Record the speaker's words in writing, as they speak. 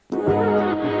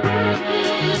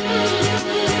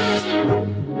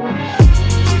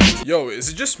Yo, is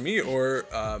it just me, or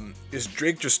is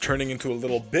Drake just turning into a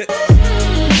little bit?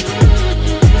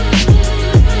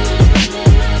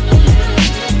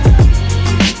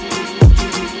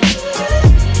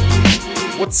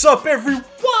 What's up, everyone?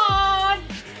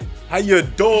 How you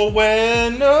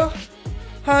doing?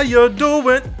 How you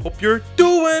doing? Hope you're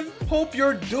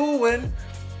doing.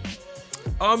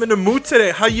 I'm in the mood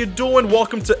today. How you doing?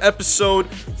 Welcome to episode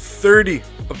 30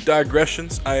 of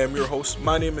Digressions. I am your host.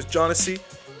 My name is Jonassy.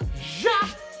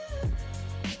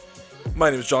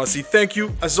 Thank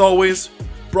you, as always.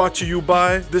 Brought to you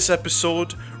by this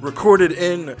episode, recorded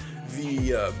in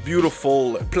the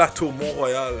beautiful Plateau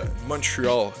Mont-Royal,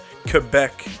 Montreal,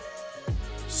 Quebec,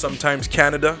 sometimes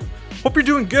Canada. Hope you're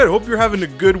doing good. Hope you're having a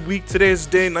good week. Today's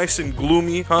day, nice and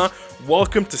gloomy, huh?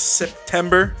 Welcome to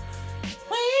September.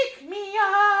 Wake me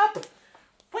up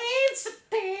when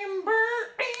September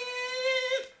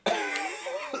ends.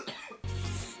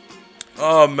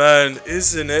 Oh man,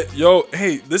 isn't it? Yo,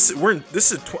 hey,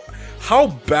 how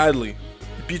badly,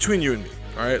 between you and me,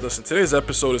 all right? Listen, today's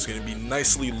episode is going to be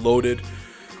nicely loaded.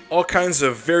 All kinds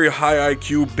of very high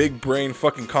IQ, big brain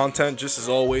fucking content, just as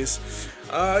always.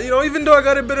 Even though I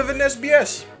got a bit of an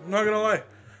SBS, I'm not gonna lie.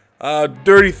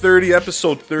 Dirty 30,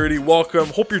 episode 30, welcome.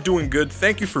 Hope you're doing good.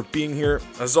 Thank you for being here.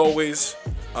 As always,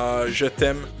 je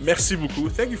t'aime. Merci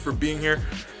beaucoup. Thank you for being here.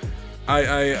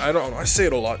 I don't know, I say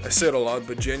it a lot,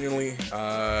 but genuinely,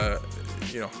 I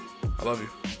love you.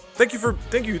 Thank you.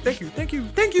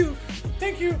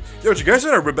 Yo, did you guys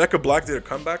know that Rebecca Black did a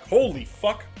comeback? Holy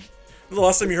fuck. When was the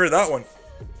last time you heard that one?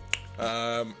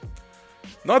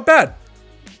 Not bad.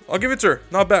 I'll give it to her.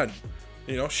 Not bad.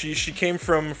 You know, she came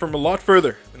from a lot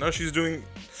further. And now she's doing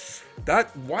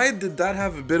that. Why did that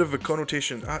have a bit of a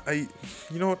connotation?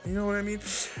 You know what I mean?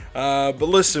 But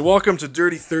listen, welcome to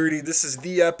Dirty 30. This is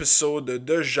the episode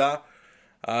de Ja.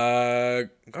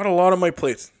 Got a lot on my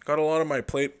plate.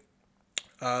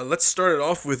 Let's start it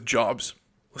off with jobs.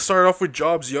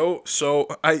 Yo. So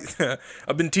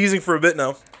I've been teasing for a bit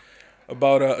now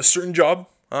about a certain job.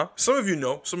 Some of you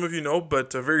know,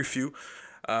 but very few.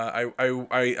 I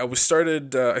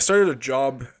started a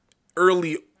job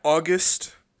early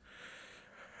August.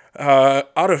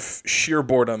 Out of sheer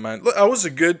boredom, man. I was a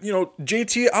good,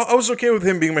 JT. I was okay with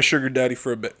him being my sugar daddy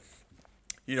for a bit.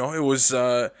 It was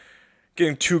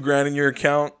getting $2,000 in your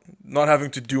account, not having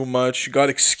to do much. You got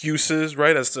excuses,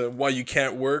 right, as to why you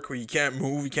can't work or you can't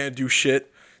move, you can't do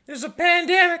shit. There's a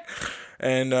pandemic,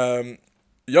 and I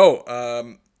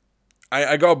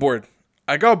got bored.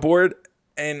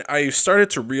 And I started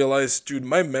to realize, dude,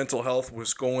 my mental health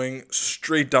was going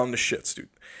straight down the shits, dude.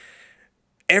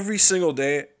 Every single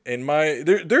day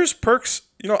there's perks.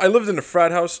 I lived in a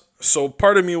frat house, so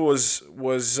part of me was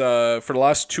for the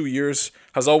last 2 years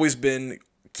has always been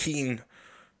keen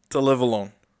to live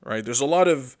alone, right? There's a lot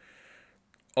of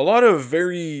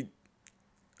very,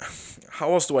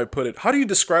 how else do I put it? How do you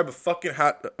describe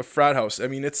a frat house? I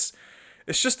mean, it's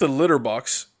just a litter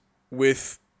box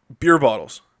with beer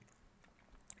bottles.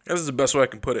 That's the best way I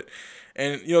can put it.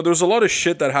 And, there's a lot of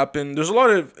shit that happened. There's a lot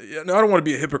of, I don't want to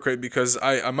be a hypocrite because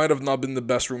I might have not been the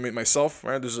best roommate myself,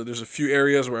 right? There's a few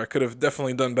areas where I could have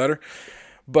definitely done better.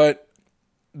 But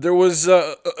there was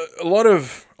a lot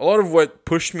of what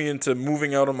pushed me into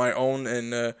moving out on my own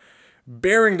and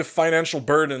bearing the financial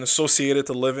burden associated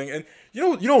to living. And,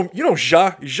 Ja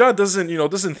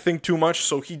doesn't think too much,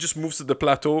 so he just moves to the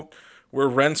plateau where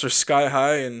rents are sky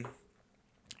high and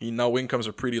now incomes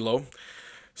are pretty low.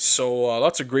 So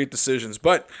lots of great decisions.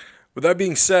 But with that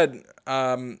being said,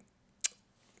 I'm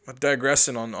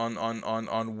digressing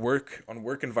on work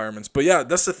environments. But yeah,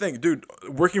 that's the thing, dude.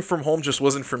 Working from home just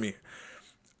wasn't for me.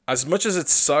 As much as it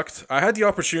sucked, I had the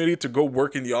opportunity to go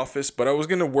work in the office, but I was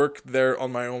gonna work there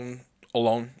on my own,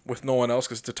 alone, with no one else,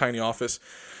 because it's a tiny office.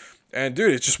 And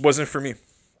dude, it just wasn't for me.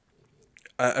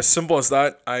 As simple as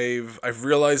that. I've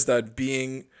realized that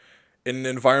being in an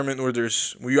environment where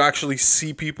you actually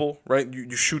see people, right?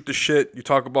 You shoot the shit, you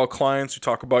talk about clients, you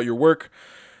talk about your work.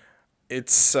 It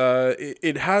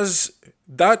has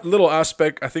that little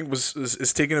aspect, I think,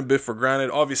 is taken a bit for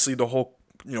granted. Obviously, the whole,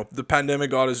 the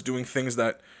pandemic got us doing things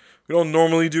that we don't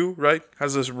normally do, right?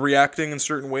 Has us reacting in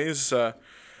certain ways, there's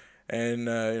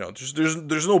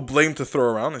no blame to throw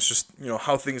around. It's just,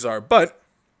 how things are. But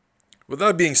with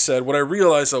that being said, what I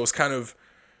realized, I was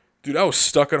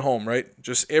stuck at home, right?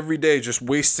 Just every day, just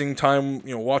wasting time,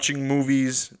 watching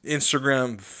movies,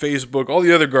 Instagram, Facebook, all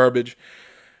the other garbage,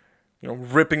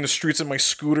 ripping the streets in my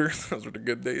scooter. Those were the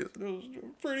good days. It was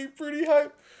pretty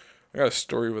hype. I got a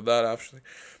story with that, actually.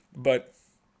 But,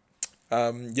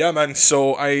 yeah, man,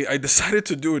 so I decided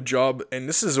to do a job, and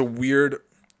this is a weird,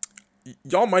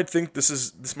 y'all might think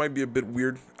this might be a bit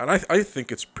weird, and I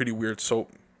think it's pretty weird. So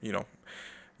you know,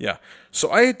 yeah.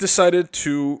 So I decided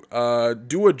to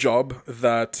do a job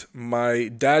that my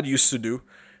dad used to do,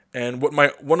 and what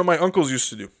my one of my uncles used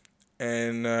to do,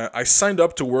 and I signed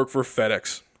up to work for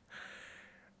FedEx,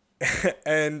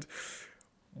 and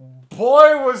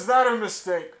boy was that a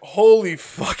mistake! Holy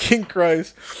fucking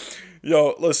Christ!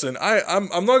 Yo, listen,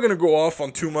 I'm not gonna go off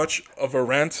on too much of a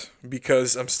rant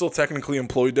because I'm still technically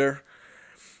employed there.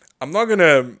 I'm not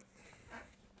gonna.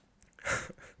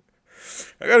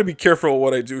 I gotta be careful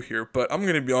what I do here, but I'm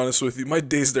gonna be honest with you. My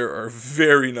days there are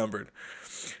very numbered,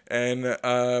 and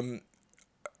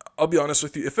I'll be honest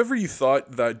with you. If ever you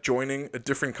thought that joining a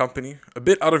different company, a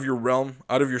bit out of your realm,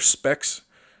 out of your specs,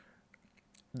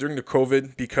 during the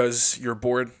COVID because you're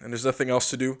bored and there's nothing else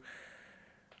to do,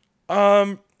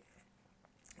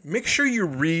 make sure you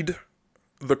read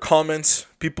the comments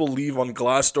people leave on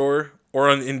Glassdoor or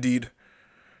on Indeed,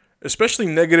 especially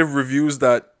negative reviews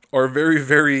that are very,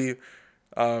 very,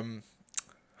 how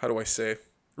do I say,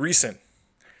 recent.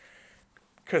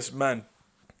 Because, man,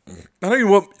 I don't even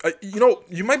what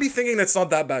you might be thinking that's not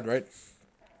that bad, right?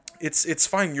 It's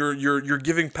fine. You're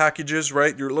giving packages,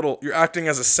 right? You're acting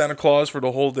as a Santa Claus for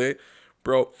the whole day,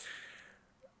 bro.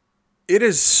 It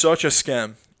is such a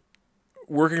scam.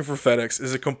 Working for FedEx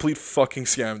is a complete fucking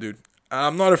scam, dude.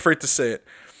 I'm not afraid to say it.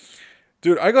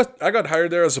 Dude, I got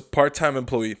hired there as a part-time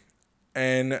employee.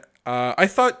 And I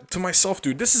thought to myself,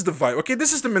 dude, this is the vibe. Okay,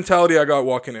 this is the mentality I got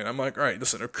walking in. I'm like, all right,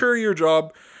 listen, a courier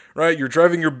job, right? You're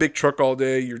driving your big truck all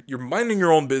day. You're minding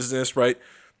your own business, right?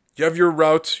 You have your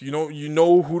route. You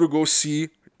know who to go see,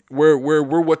 where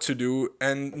what to do,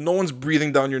 and no one's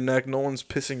breathing down your neck. No one's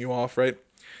pissing you off, right?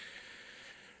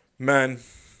 Man,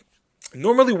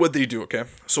 normally what they do, okay?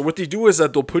 So what they do is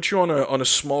that they'll put you on a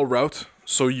small route,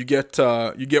 so you get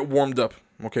warmed up,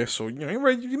 okay? So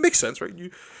right, it makes sense, right? You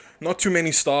not too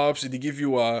many stops. They give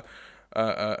you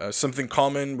something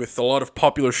common with a lot of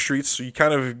popular streets, so you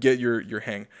kind of get your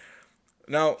hang.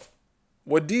 Now,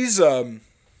 what these I'm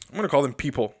gonna call them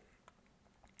people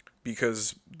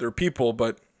because they're people,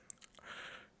 but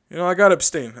I gotta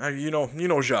abstain.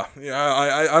 Ja.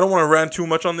 Yeah, I don't want to rant too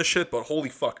much on this shit, but holy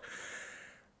fuck.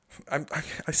 I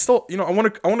still I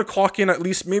want to clock in at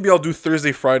least. Maybe I'll do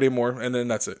Thursday, Friday more, and then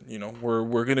that's it.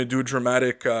 We're gonna do a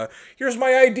dramatic. Here's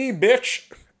my ID,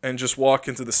 bitch, and just walk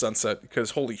into the sunset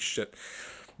because holy shit,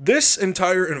 this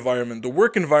entire environment, the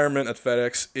work environment at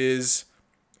FedEx, is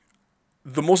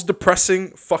the most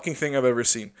depressing fucking thing I've ever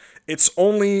seen. It's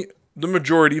only the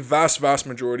majority, vast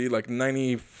majority, like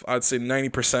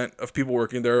 90% of people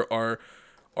working there are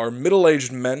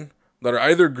middle-aged men that are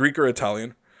either Greek or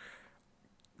Italian.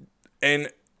 And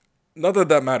not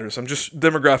that matters. I'm just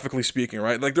demographically speaking,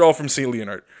 right? Like they're all from St.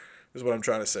 Leonard, is what I'm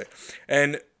trying to say.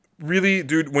 And really,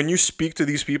 dude, when you speak to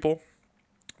these people,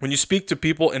 when you speak to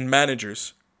people and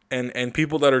managers and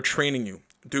people that are training you,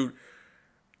 dude,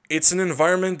 it's an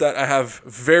environment that I have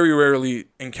very rarely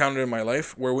encountered in my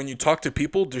life where when you talk to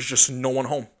people, there's just no one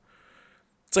home.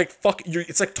 It's like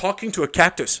it's like talking to a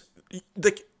cactus.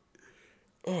 Like,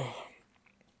 oh,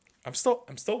 I'm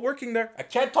still working there. I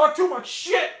can't talk too much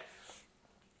shit.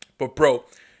 But bro,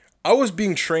 I was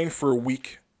being trained for a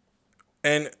week,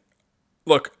 and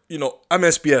look, I'm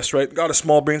SBS, right? Got a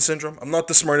small brain syndrome. I'm not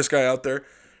the smartest guy out there,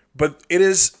 but it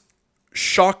is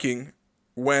shocking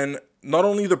when not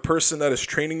only the person that is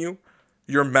training you,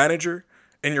 your manager,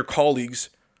 and your colleagues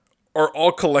are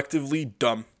all collectively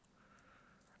dumb.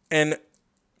 And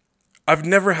I've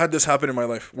never had this happen in my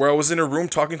life where I was in a room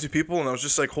talking to people and I was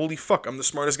just like, holy fuck, I'm the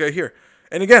smartest guy here.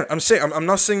 And again, I'm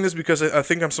not saying this because I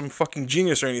think I'm some fucking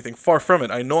genius or anything. Far from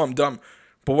it. I know I'm dumb.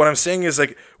 But what I'm saying is,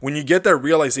 like, when you get that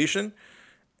realization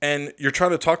and you're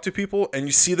trying to talk to people and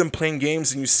you see them playing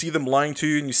games and you see them lying to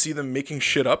you and you see them making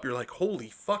shit up, you're like, holy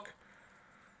fuck.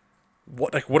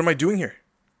 What am I doing here?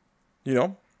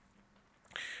 And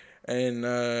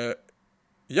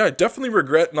yeah, I definitely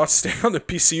regret not staying on the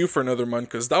PCU for another month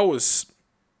because that was,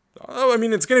 I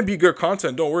mean, it's going to be good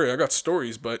content. Don't worry. I got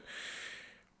stories, but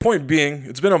point being,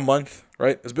 it's been a month,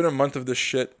 right? It's been a month of this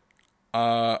shit.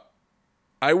 I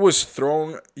was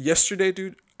thrown yesterday,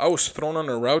 dude. I was thrown on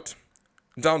a route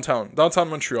downtown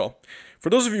Montreal. For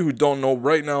those of you who don't know,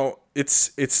 right now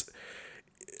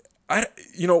I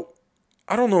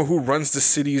don't know who runs the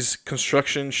city's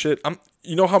construction shit.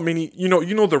 How many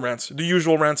the rants, the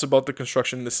usual rants about the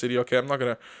construction in the city. Okay, I'm not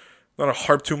gonna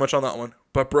harp too much on that one.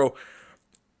 But bro,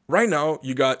 right now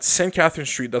you got St. Catherine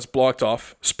Street that's blocked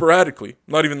off sporadically,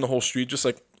 not even the whole street, just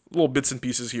like little bits and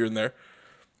pieces here and there.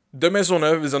 De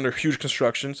Maisonneuve is under huge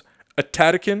constructions.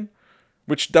 Atatican,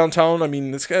 which downtown, I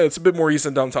mean, it's a bit more east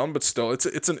than downtown, but still, it's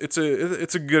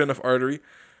a good enough artery,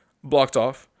 blocked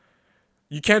off.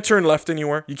 You can't turn left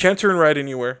anywhere. You can't turn right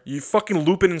anywhere. You fucking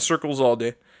loop it in circles all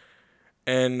day.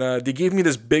 And they gave me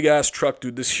this big ass truck,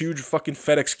 dude. This huge fucking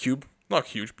FedEx cube. Not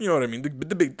huge, but you know what I mean.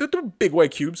 The big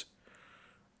white cubes.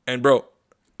 And bro,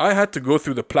 I had to go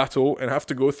through the plateau and have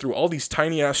to go through all these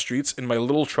tiny ass streets in my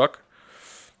little truck.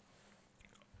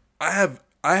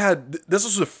 This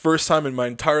was the first time in my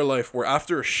entire life where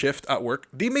after a shift at work,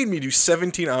 they made me do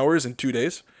 17 hours in 2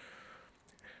 days.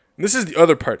 And this is the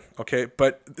other part, okay?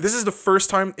 But this is the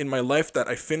first time in my life that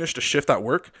I finished a shift at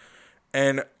work,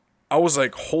 and I was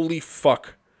like, holy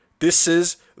fuck, this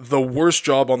is the worst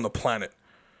job on the planet.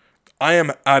 I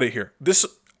am out of here. This,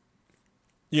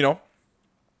 you know,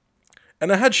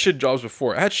 and I had shit jobs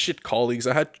before. I had shit colleagues.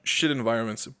 I had shit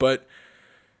environments, but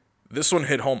this one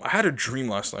hit home. I had a dream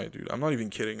last night, dude. I'm not even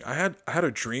kidding. I had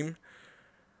a dream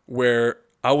where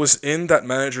I was in that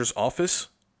manager's office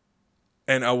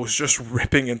and I was just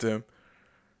ripping into him.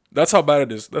 That's how bad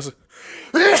it is.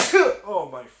 Oh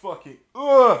my fucking.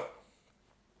 Ugh.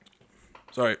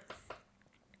 Sorry.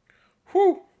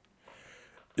 Whew.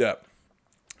 Yeah.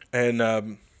 And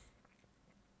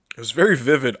it was very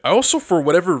vivid. I also, for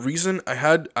whatever reason,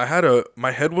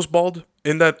 my head was bald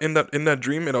in that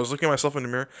dream, and I was looking at myself in the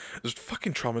mirror. It was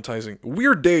fucking traumatizing.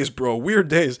 Weird days, bro. Weird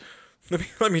days.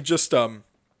 Let me just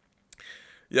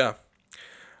yeah.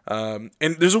 And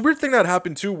there's a weird thing that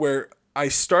happened too, where I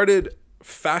started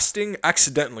fasting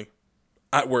accidentally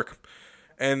at work.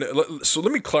 And so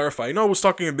let me clarify. You know, I was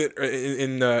talking a bit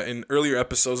in earlier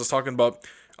episodes. I was talking about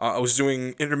I was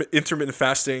doing intermittent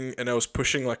fasting, and I was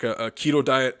pushing like a keto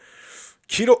diet.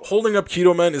 Holding up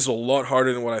keto, man, is a lot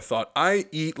harder than what I thought. I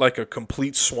eat like a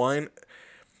complete swine,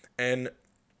 and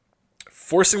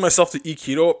forcing myself to eat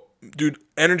keto, dude,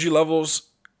 energy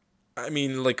levels, I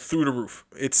mean, like through the roof.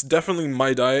 It's definitely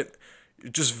my diet.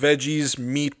 Just veggies,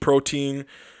 meat, protein.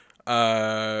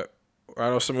 I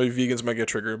know some of you vegans might get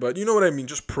triggered, but you know what I mean.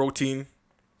 Just protein.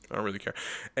 I don't really care.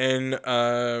 And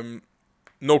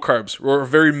no carbs, or a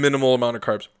very minimal amount of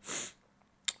carbs.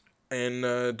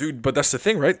 And dude, but that's the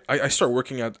thing, right? I start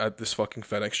working at this fucking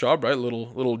FedEx job, right?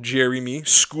 Little Jerry me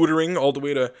scootering all the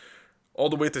way to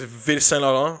Ville Saint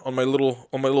Laurent on my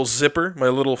little zipper, my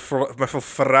little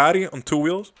Ferrari on two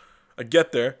wheels. I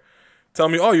get there, tell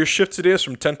me, oh, your shift today is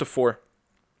from 10 to 4.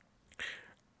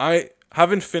 I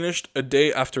haven't finished a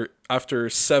day after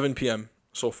 7 p.m.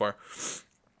 so far.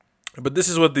 But this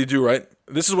is what they do, right?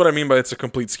 This is what I mean by it's a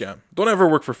complete scam. Don't ever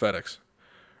work for FedEx.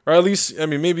 Or at least, I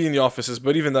mean, maybe in the offices,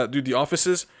 but even that, dude, the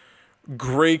offices,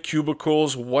 gray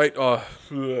cubicles, white,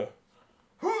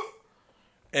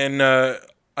 and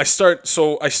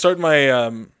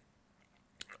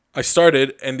I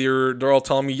started, and they're all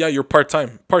telling me, yeah, you're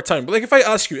part-time. But like, if I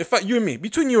ask you, you and me,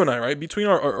 between you and I, right, between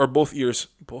our both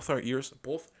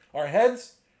our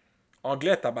heads,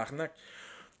 anglais tabarnak.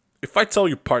 If I tell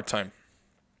you part-time,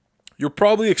 you're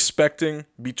probably expecting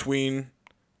between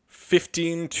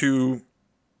 15 to,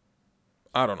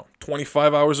 I don't know,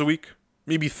 25 hours a week,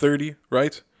 maybe 30,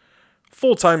 right?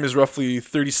 Full-time is roughly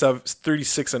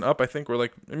 36 and up, I think. Or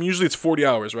like, I mean, usually it's 40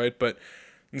 hours, right? But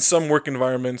in some work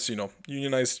environments, you know,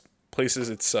 unionized places,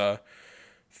 it's 30,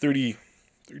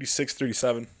 36,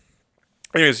 37.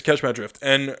 Anyways, you catch my drift.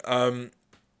 And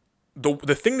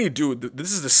the thing they do,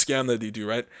 this is the scam that they do,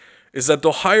 right? Is that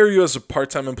they'll hire you as a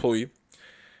part-time employee.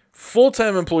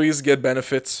 Full-time employees get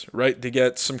benefits, right? They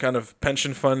get some kind of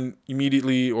pension fund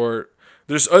immediately, or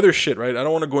there's other shit, right? I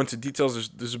don't want to go into details.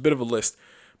 There's a bit of a list.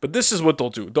 But this is what they'll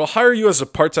do. They'll hire you as a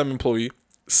part-time employee,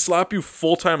 slap you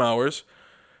full-time hours,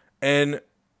 and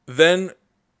then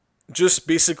just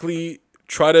basically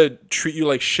try to treat you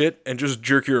like shit and just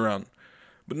jerk you around.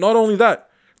 But not only that,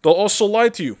 they'll also lie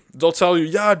to you. They'll tell you,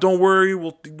 yeah, don't worry,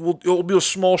 it'll be a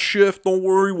small shift. Don't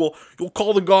worry, you'll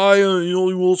call the guy and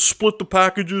we'll split the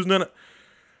packages. And then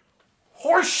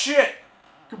horse shit,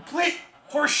 complete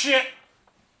horse shit.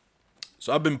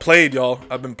 So I've been played, y'all.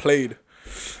 I've been played.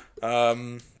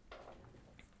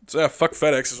 So yeah, fuck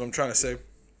FedEx is what I'm trying to say.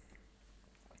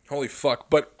 Holy fuck.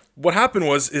 But what happened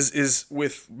is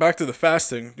with back to the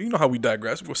fasting, you know how we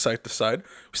digress. We go side to side.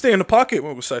 We stay in the pocket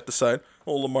when we go side to side.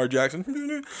 Old Lamar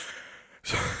Jackson.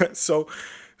 So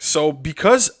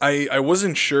because I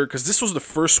wasn't sure, because this was the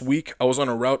first week I was on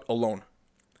a route alone.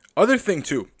 Other thing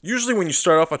too, usually when you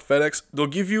start off at FedEx, they'll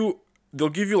give you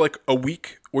like a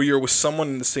week where you're with someone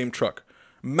in the same truck.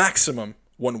 Maximum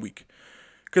 1 week.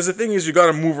 Because the thing is, you got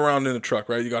to move around in the truck,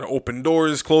 right? You got to open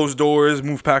doors, close doors,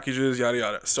 move packages, yada,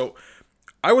 yada. So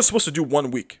I was supposed to do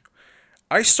 1 week.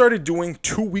 I started doing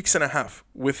 2 weeks and a half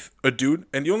with a dude.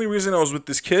 And the only reason I was with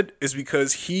this kid is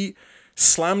because he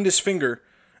slammed his finger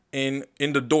in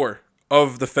the door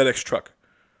of the FedEx truck.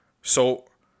 So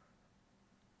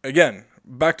again,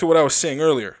 back to what I was saying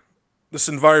earlier. This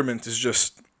environment is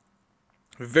just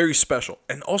very special.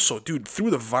 And also, dude,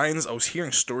 through the vines, I was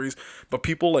hearing stories about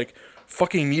people like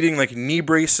fucking needing like knee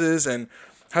braces and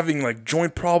having like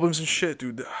joint problems and shit,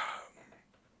 dude.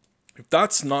 If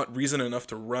that's not reason enough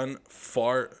to run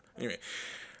far, anyway.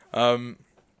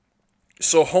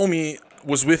 So homie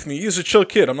was with me. He's a chill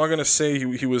kid. I'm not gonna say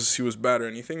he was bad or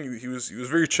anything. He was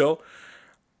very chill.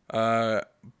 But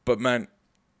man,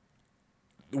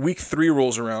 week 3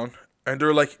 rolls around, and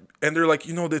they're like,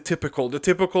 the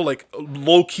typical like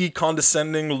low key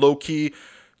condescending, low key,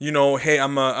 hey,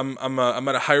 I'm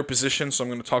at a higher position, so I'm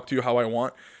gonna talk to you how I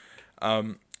want.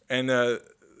 And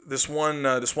this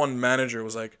one manager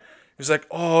was like, he's like,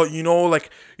 oh,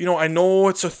 I know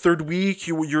it's a third week,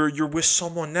 you're with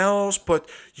someone else, but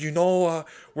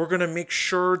we're gonna make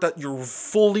sure that you're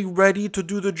fully ready to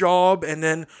do the job, and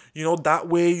then that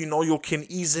way you can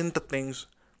ease into things,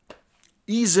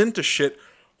 ease into shit.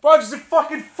 Bro, it's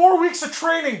fucking 4 weeks of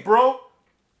training, bro.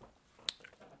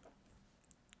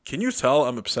 Can you tell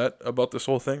I'm upset about this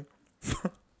whole thing?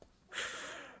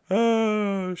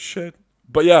 Oh shit.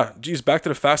 But yeah, geez, back to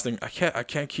the fasting. I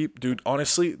can't keep, dude.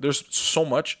 Honestly, there's so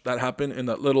much that happened in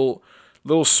that little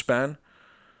span.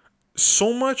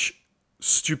 So much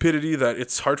stupidity that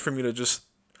it's hard for me to just,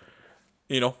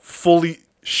 fully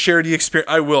share the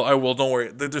experience. I will. Don't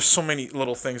worry. There's so many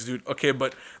little things, dude. Okay,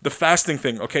 but the fasting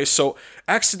thing. Okay, so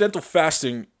accidental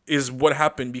fasting is what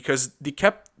happened because they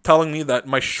kept telling me that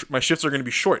my shifts are going to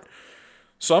be short.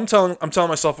 So I'm telling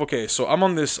myself, okay, so I'm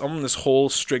on this whole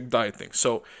strict diet thing.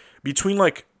 So between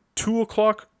like 2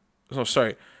 o'clock, no,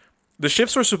 sorry, the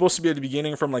shifts were supposed to be at the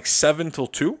beginning from like 7 till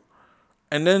 2,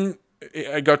 and then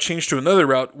I got changed to another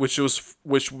route, which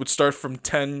would start from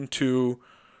 10 to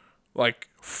like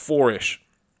 4ish.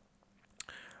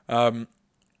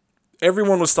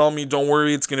 Everyone was telling me, don't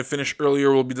worry, it's gonna finish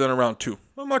earlier. We'll be done around 2.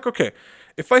 I'm like, okay,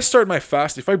 if I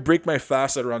break my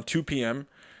fast at around 2 p.m.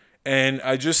 and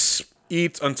I just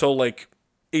eat until like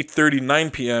 8:30,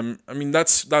 9 p.m. I mean,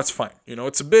 that's fine.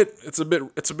 It's a bit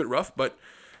rough, but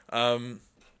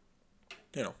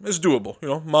it's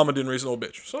doable. Mama didn't raise no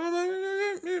bitch, so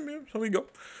we go.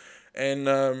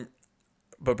 And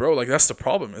but bro, like that's the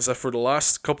problem is that for the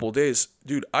last couple of days,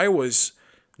 dude, I was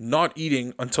not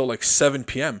eating until like 7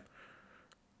 p.m.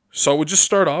 So I would just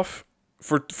start off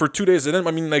for 2 days, and then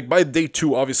I mean, like by day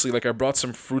 2, obviously, like I brought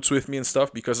some fruits with me and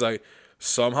stuff because I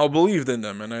somehow believed in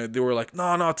them, and they were like,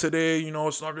 no, not today,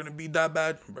 it's not gonna be that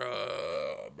bad,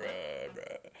 bruh.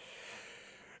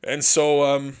 And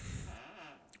so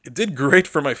it did great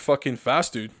for my fucking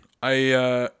fast, dude.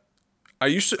 I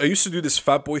used to do this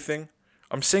fat boy thing.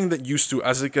 I'm saying that used to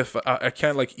as like if I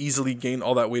can't like easily gain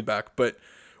all that weight back, but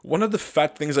one of the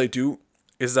fat things I do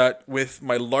is that with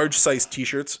my large size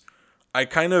t-shirts, I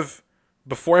kind of,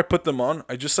 before I put them on,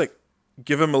 I just like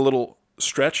give them a little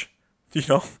stretch,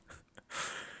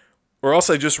 or else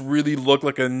I just really look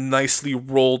like a nicely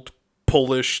rolled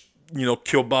Polish,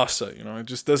 kielbasa. It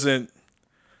just doesn't.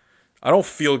 I don't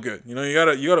feel good. You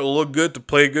gotta look good to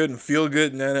play good and feel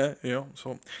good.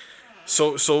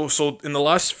 So in the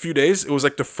last few days, it was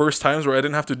like the first times where I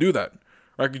didn't have to do that.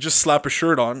 Where I could just slap a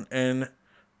shirt on and,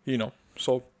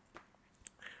 So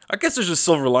I guess there's just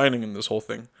silver lining in this whole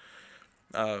thing.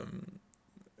 In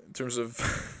terms of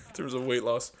weight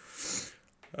loss.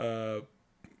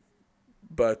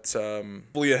 But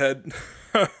fully ahead,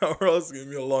 or else it's gonna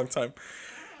be a long time.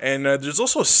 And there's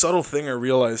also a subtle thing I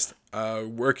realized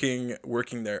working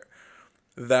there,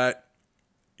 that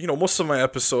most of my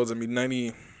episodes, I mean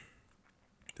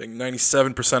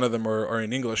 97% of them are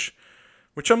in English,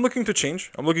 which I'm looking to change.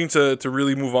 I'm looking to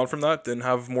really move on from that and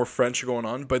have more French going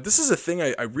on. But this is a thing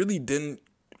I really didn't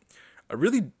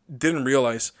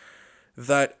realize,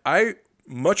 that I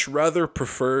much rather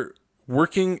prefer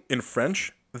working in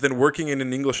French than working in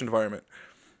an English environment.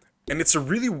 And it's a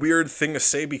really weird thing to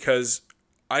say because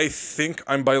I think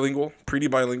I'm bilingual, pretty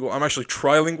bilingual. I'm actually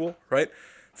trilingual, right?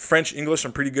 French, English,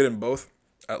 I'm pretty good in both,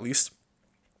 at least.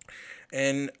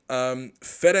 And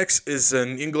FedEx is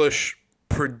an English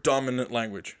predominant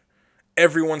language.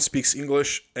 Everyone speaks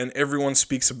English and everyone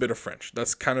speaks a bit of French.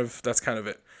 That's kind of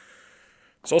it.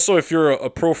 So also, if you're a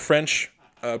pro-French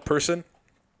person,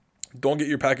 don't get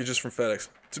your packages from FedEx.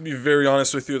 To be very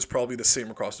honest with you, it's probably the same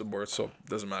across the board, so it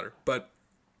doesn't matter. But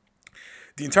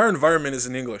the entire environment is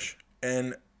in English,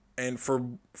 and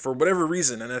for whatever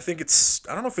reason, and I think I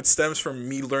don't know if it stems from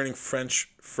me learning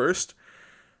French first,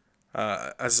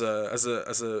 as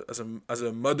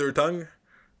a mother tongue,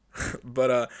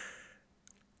 but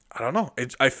I don't know.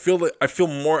 I feel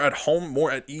more at home,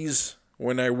 more at ease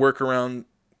when I work around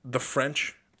the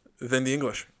French than the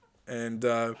English. And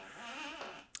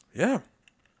yeah,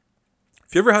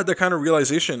 if you ever had that kind of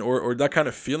realization or that kind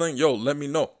of feeling, yo, let me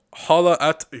know. Holla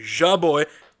at Jaboy.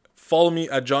 Follow me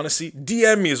at Jonassy.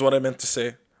 DM me is what I meant to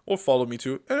say. Or follow me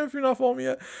too. And if you're not following me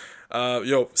yet,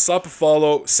 yo, slap a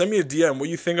follow. Send me a DM. What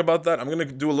you think about that? I'm gonna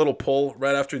do a little poll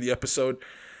right after the episode,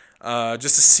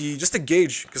 just to see, just to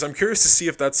gauge, because I'm curious to see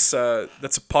if that's a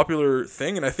popular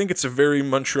thing, and I think it's a very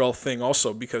Montreal thing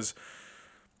also because,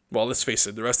 well, let's face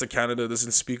it, the rest of Canada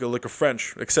doesn't speak a lick of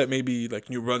French except maybe like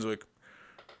New Brunswick.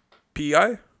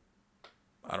 PEI?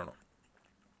 I don't know.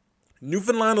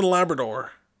 Newfoundland and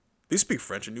Labrador. They speak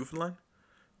French in Newfoundland.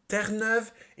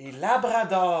 Terre-Neuve et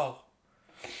Labrador.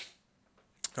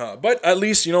 But at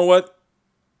least, you know what?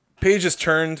 Page is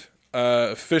turned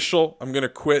official. I'm going to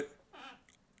quit.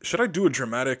 Should I do a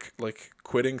dramatic, like,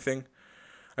 quitting thing?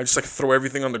 I just, like, throw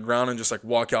everything on the ground and just, like,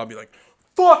 walk out and be like,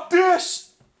 fuck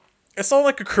this! It's not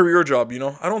like a career job, you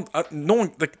know? No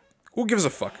one, like, who gives a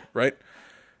fuck, right?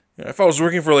 You know, if I was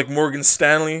working for, like, Morgan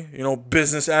Stanley, you know,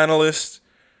 business analyst,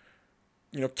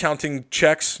 you know, counting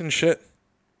checks and shit,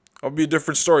 it would be a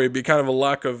different story. It'd be kind of a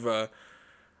lack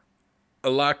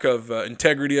of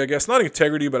integrity, I guess. Not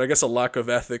integrity, but I guess a lack of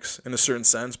ethics in a certain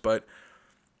sense. But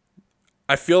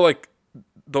I feel like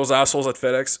those assholes at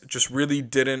FedEx just really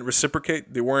didn't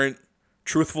reciprocate. They weren't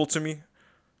truthful to me.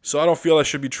 So I don't feel I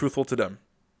should be truthful to them.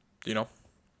 You know?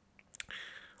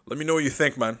 Let me know what you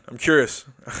think, man. I'm curious.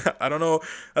 I don't know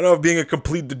if being a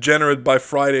complete degenerate by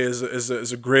Friday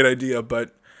is a great idea,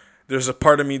 but there's a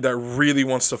part of me that really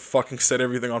wants to fucking set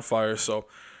everything on fire. So,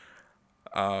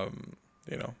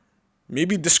 you know,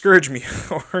 maybe discourage me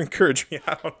or encourage me.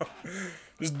 I don't know.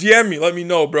 Just DM me. Let me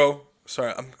know, bro.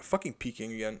 Sorry, I'm fucking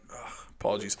peeking again. Ugh,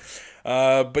 apologies.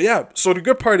 But yeah, so the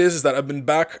good part is that I've been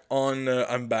back on.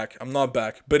 I'm back. I'm not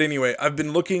back. But anyway, I've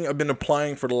been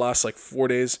applying for the last like 4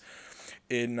 days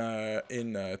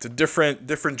to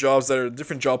different jobs that are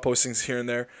different job postings here and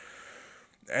there.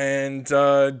 And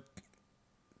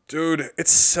dude,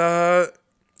 it's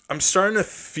I'm starting to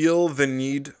feel the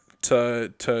need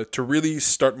to really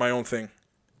start my own thing.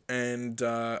 And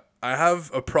I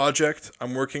have a project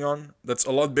I'm working on that's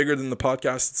a lot bigger than the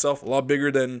podcast itself, a lot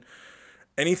bigger than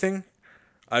anything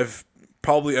I've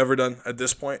probably ever done at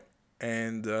this point.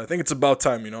 And I think it's about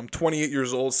time, you know. I'm 28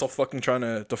 years old, still fucking trying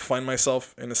to find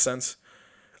myself in a sense.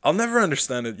 I'll never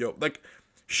understand it, yo. Like,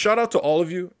 shout out to all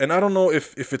of you. And I don't know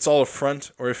if it's all a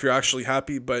front or if you're actually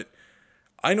happy, but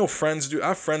I know friends, dude. I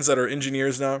have friends that are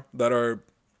engineers now that are,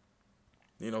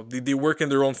 you know, they work in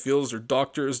their own fields. They're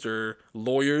doctors, they're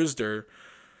lawyers, they're,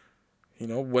 you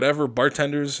know, whatever,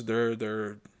 bartenders.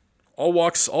 They're all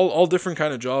walks, all different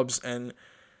kind of jobs. And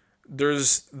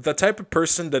there's the type of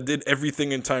person that did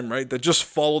everything in time, right? That just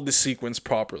followed the sequence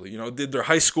properly. You know, did their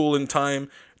high school in time,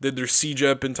 did their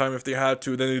CJEP in time if they had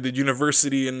to. Then they did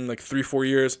university in like 3-4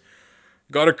 years.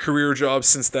 Got a career job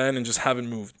since then and just haven't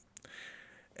moved.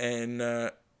 And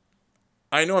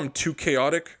I know I'm too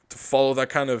chaotic to follow that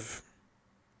kind of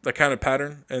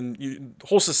pattern. And the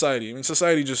whole society. I mean,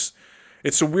 society just,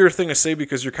 it's a weird thing to say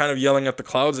because you're kind of yelling at the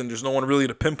clouds and there's no one really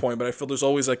to pinpoint. But I feel there's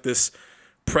always like this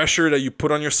pressure that you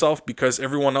put on yourself because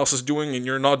everyone else is doing and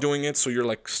you're not doing it. So you're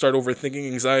like start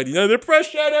overthinking, anxiety,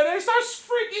 depression, and I start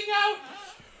freaking out.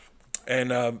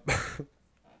 And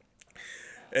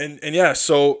and yeah,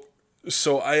 so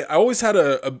I always had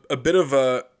a bit of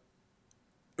I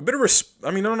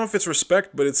mean, I don't know if it's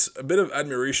respect, but it's a bit of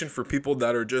admiration for people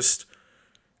that are just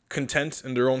content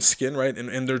in their own skin, right?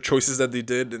 And their choices that they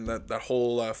did and that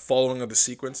whole following of the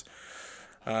sequence.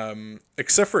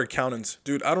 Except for accountants.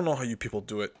 Dude, I don't know how you people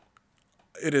do it.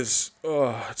 It's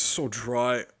so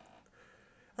dry.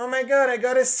 Oh my god, I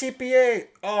got a CPA.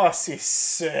 Oh, c'est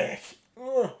sick.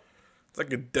 Ugh. It's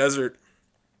like a desert.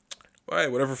 All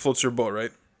right, whatever floats your boat,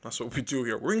 right? That's what we do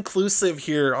here. We're inclusive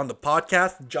here on the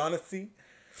podcast, Jonathan.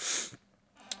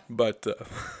 But you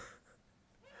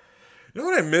know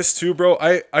what I miss too, bro?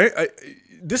 I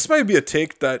this might be a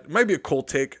cold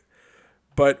take,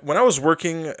 but when I was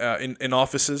working in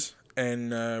offices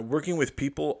and working with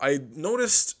people, I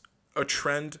noticed a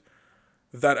trend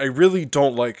that I really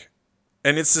don't like,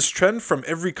 and it's this trend from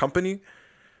every company.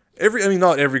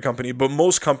 Not every company, but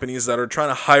most companies that are trying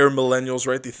to hire millennials,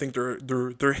 right? They think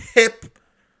they're hip.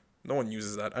 No one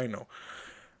uses that, I know.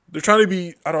 They're trying to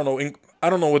be, I don't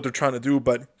know what they're trying to do,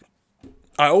 but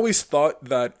I always thought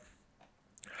that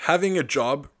having a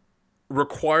job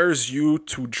requires you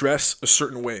to dress a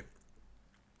certain way.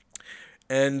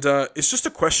 And it's just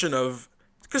a question of,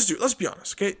 because dude, let's be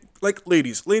honest, okay? Like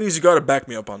ladies, you gotta back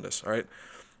me up on this, all right?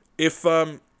 If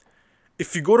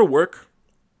if you go to work,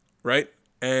 right,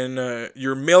 and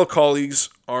your male colleagues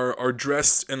are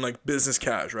dressed in like business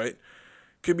cash, right?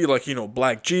 Could be like,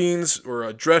 black jeans or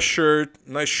a dress shirt,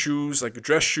 nice shoes, like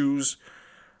dress shoes.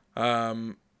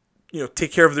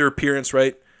 Take care of their appearance,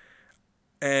 right?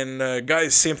 And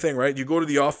guys, same thing, right? You go to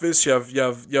the office, you have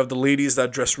the ladies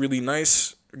that dress really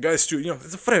nice. Guys too,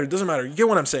 it's a friend. It doesn't matter. You get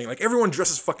what I'm saying? Like everyone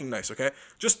dresses fucking nice, okay?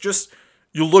 Just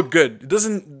you look good. It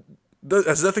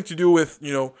has nothing to do with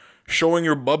showing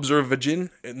your bubs or vagin.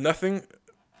 Nothing.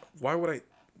 Why would I?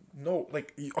 No,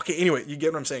 like okay. Anyway, you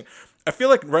get what I'm saying. I feel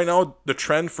like right now the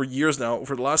trend for years now,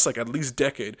 for the last like at least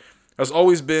decade, has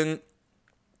always been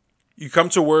you come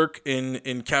to work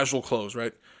in casual clothes,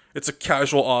 right? It's a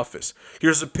casual office.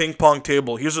 Here's a ping pong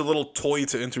table. Here's a little toy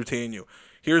to entertain you.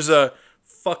 Here's a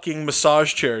fucking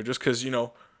massage chair just because,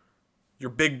 your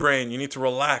big brain, you need to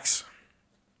relax.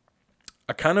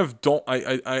 I kind of don't,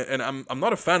 and I'm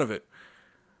not a fan of it.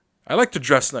 I like to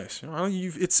dress nice.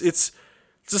 It's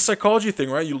a psychology thing,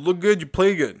 right? You look good, you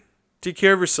play good. Take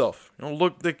care of yourself.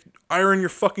 Look like iron your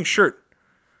fucking shirt,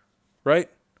 right?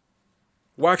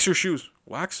 Wax your shoes.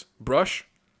 Wax? Brush?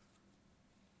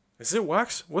 Is it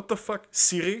wax? What the fuck?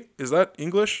 Cirer? Is that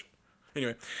English?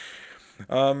 Anyway.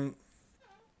 So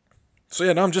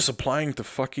yeah, now I'm just applying to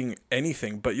fucking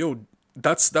anything. But yo,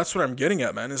 that's what I'm getting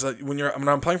at, man. Is that when I'm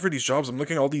applying for these jobs, I'm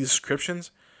looking at all these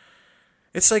descriptions.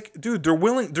 It's like, dude,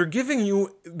 they're giving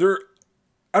you,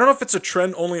 I don't know if it's a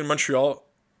trend only in Montreal,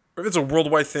 or if it's a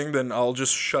worldwide thing, then I'll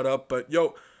just shut up. But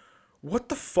yo, what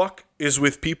the fuck is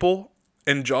with people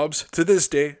and jobs to this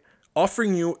day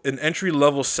offering you an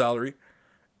entry-level salary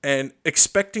and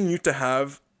expecting you to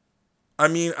have,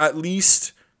 at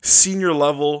least senior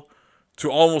level to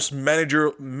almost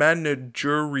managerial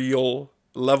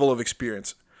level of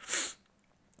experience.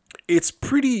 It's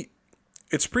pretty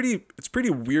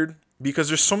weird because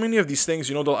there's so many of these things,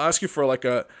 they'll ask you for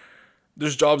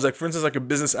there's jobs like, for instance, like a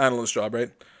business analyst job,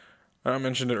 right? I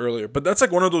mentioned it earlier, but that's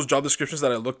like one of those job descriptions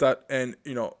that I looked at, and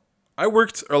I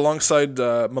worked alongside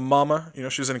my mama.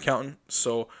 She was an accountant,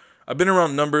 so I've been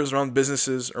around numbers, around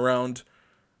businesses, around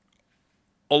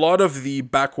a lot of the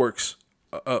backworks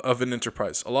of an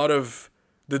enterprise, a lot of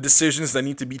the decisions that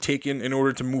need to be taken in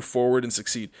order to move forward and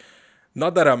succeed.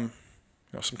 Not that I'm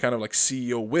some kind of like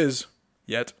CEO whiz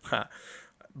yet,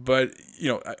 but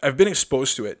I've been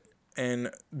exposed to it.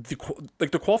 And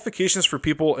the qualifications for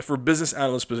people for business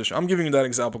analyst position, I'm giving you that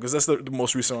example because that's the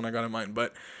most recent one I got in mind.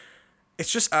 But it's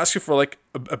just asking for like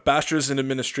a bachelor's in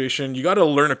administration. You got to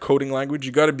learn a coding language.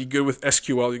 You got to be good with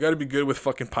SQL. You got to be good with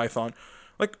fucking Python.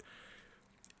 Like,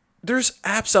 there's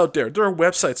apps out there. There are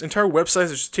websites, entire websites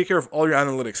that just take care of all your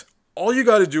analytics. All you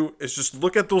got to do is just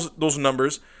look at those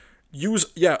numbers. Use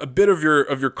a bit of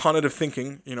your cognitive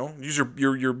thinking. Use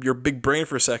your big brain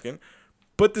for a second.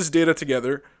 Put this data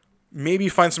together. Maybe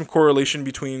find some correlation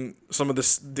between some of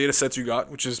this data sets you got,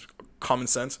 which is common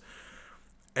sense,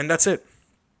 and that's it.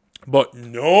 But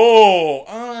no,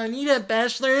 I need a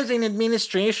bachelor's in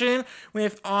administration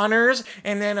with honors,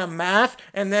 and then a math,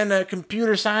 and then a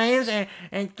computer science, and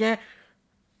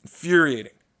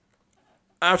infuriating,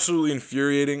 absolutely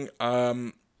infuriating.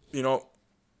 I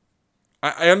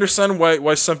understand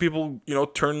why some people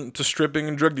turn to stripping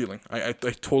and drug dealing. I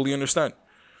totally understand.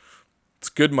 It's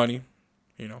good money,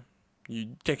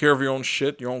 You take care of your own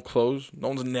shit, your own clothes. No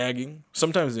one's nagging.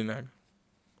 Sometimes they nag.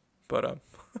 But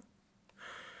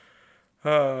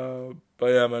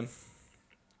yeah, man.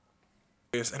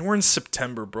 And we're in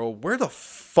September, bro. Where the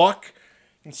fuck?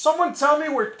 Can someone tell me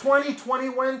where 2020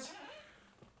 went?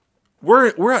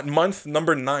 We're at month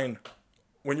number 9.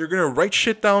 When you're gonna write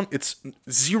shit down, it's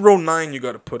 09 you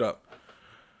gotta put up.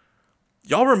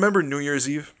 Y'all remember New Year's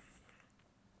Eve?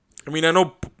 I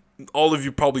know all of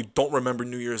you probably don't remember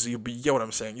New Year's Eve, but you get what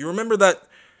I'm saying. You remember that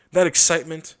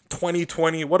excitement?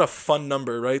 2020, what a fun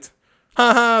number, right?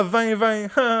 Haha, 2020,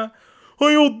 ha. Oh,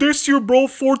 yo, this year, bro,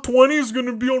 420 is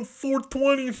gonna be on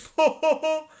 420.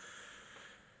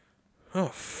 Oh,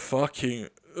 fucking.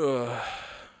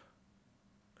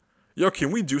 Yo,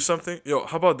 can we do something? Yo,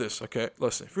 how about this? Okay,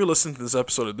 listen. If you're listening to this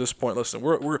episode at this point, listen.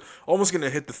 We're almost gonna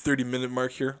hit the 30-minute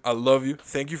mark here. I love you.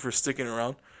 Thank you for sticking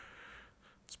around.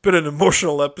 It's been an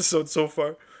emotional episode so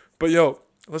far. But yo,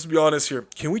 let's be honest here.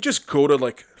 Can we just go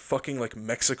to fucking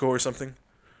Mexico or something?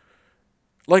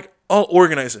 I'll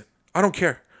organize it. I don't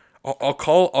care. I'll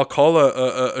call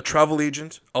a travel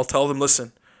agent. I'll tell them,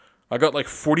 listen, I got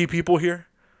 40 people here.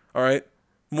 All right.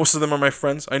 Most of them are my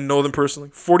friends. I know them personally.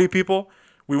 40 people.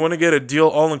 We want to get a deal,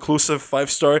 all-inclusive,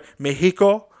 5-star,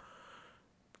 Mexico,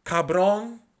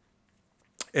 cabron,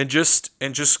 and just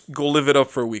go live it up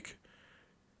for a week.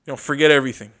 Forget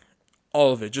everything.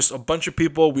 All of it. Just a bunch of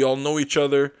people. We all know each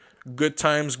other. good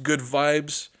times, good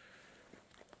vibes.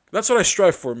 That's what I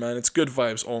strive for, man. It's good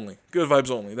vibes only. Good vibes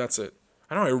only. That's it.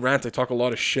 I know I rant, I talk a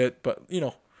lot of shit, but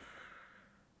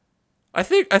I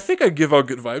think I give out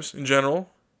good vibes in general.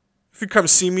 If you come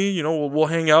see me, we'll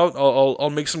hang out. I'll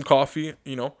make some coffee.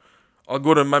 I'll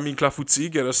go to Mamie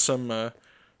Clafouti, get us some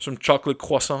chocolate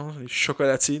croissants,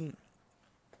 chocolatine.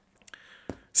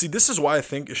 See, this is why I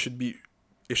think it should be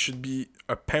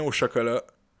a pain au chocolat.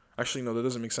 Actually, no, that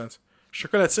doesn't make sense.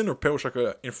 Chocolatine or pain au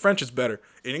chocolat? In French, it's better.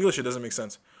 In English, it doesn't make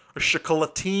sense. A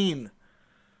chocolatine.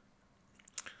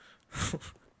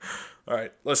 All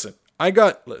right, listen.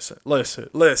 Listen,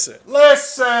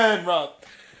 Rob.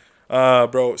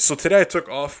 Bro. So today I took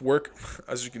off work,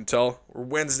 as you can tell. Or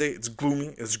Wednesday. It's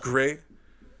gloomy. It's gray.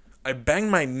 I banged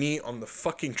my knee on the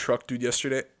fucking truck, dude,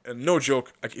 yesterday, and no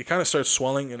joke, it kind of started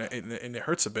swelling and it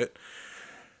hurts a bit.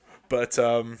 But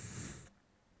I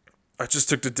just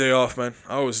took the day off, man.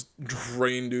 I was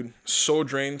drained, dude. So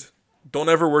drained. Don't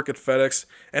ever work at FedEx.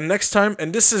 And next time,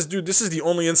 and this is the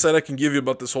only insight I can give you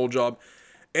about this whole job.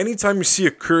 Anytime you see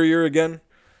a courier again,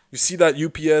 you see that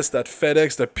UPS, that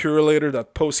FedEx, that Purolator,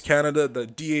 that Post Canada,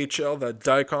 that DHL, that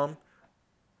Dicom,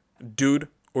 dude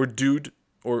or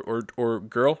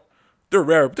girl, they're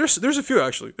rare. There's a few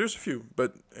actually. There's a few,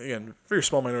 but again, very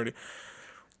small minority.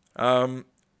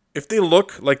 If they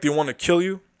look like they want to kill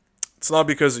you, it's not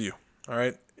because of you. All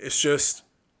right, it's just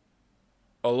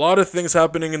a lot of things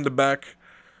happening in the back,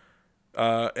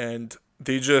 and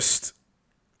you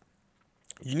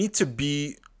need to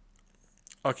be.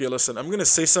 Okay, listen, I'm gonna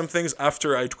say some things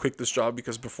after I quit this job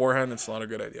because beforehand it's not a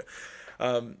good idea.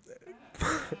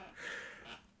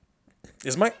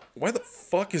 Why the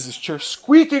fuck is this chair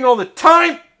squeaking all the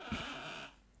time?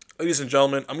 Ladies and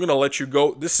gentlemen, I'm gonna let you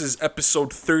go. This is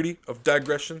episode 30 of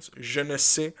Digressions, Je ne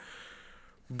sais,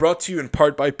 brought to you in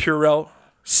part by Purell,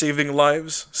 saving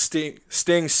lives, staying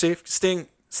safe,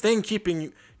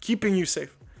 keeping you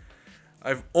safe.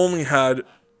 I've only had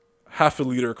half a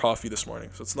liter of coffee this morning,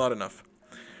 so it's not enough.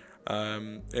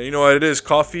 And you know what it is?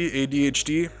 Coffee,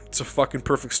 ADHD, it's a fucking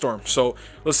perfect storm. So,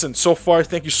 listen, so far,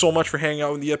 thank you so much for hanging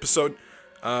out in the episode.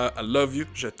 I love you.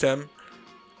 Je t'aime.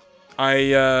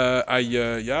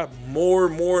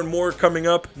 More and more coming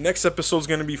up. Next episode's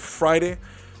gonna be Friday.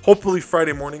 Hopefully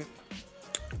Friday morning.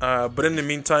 But in the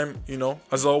meantime,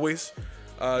 as always,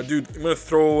 dude, I'm gonna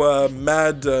throw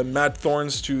mad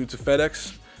thorns to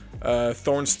FedEx.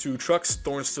 Thorns to trucks,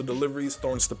 thorns to deliveries,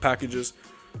 thorns to packages.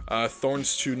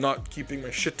 Thorns to not keeping my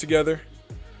shit together.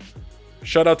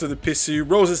 Shout out to the PCU.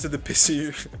 Roses to the PCU.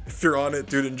 If you're on it,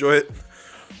 dude, enjoy it.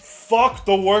 Fuck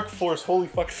the workforce. Holy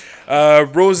fuck.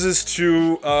 Roses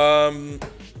to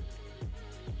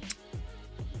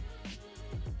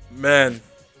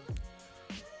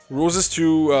Roses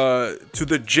to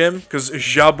the gym because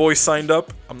Jaboy signed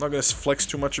up. I'm not gonna flex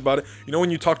too much about it. You know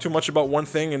when you talk too much about one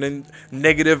thing and then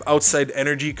negative outside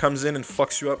energy comes in and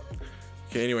fucks you up.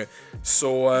 Okay, anyway,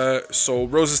 so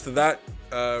roses to that,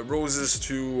 roses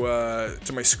to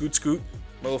my scoot, my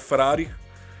little Ferrari,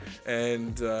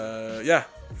 and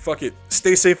fuck it.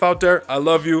 Stay safe out there. I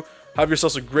love you. Have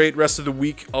yourselves a great rest of the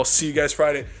week. I'll see you guys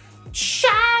Friday.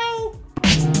 Ciao.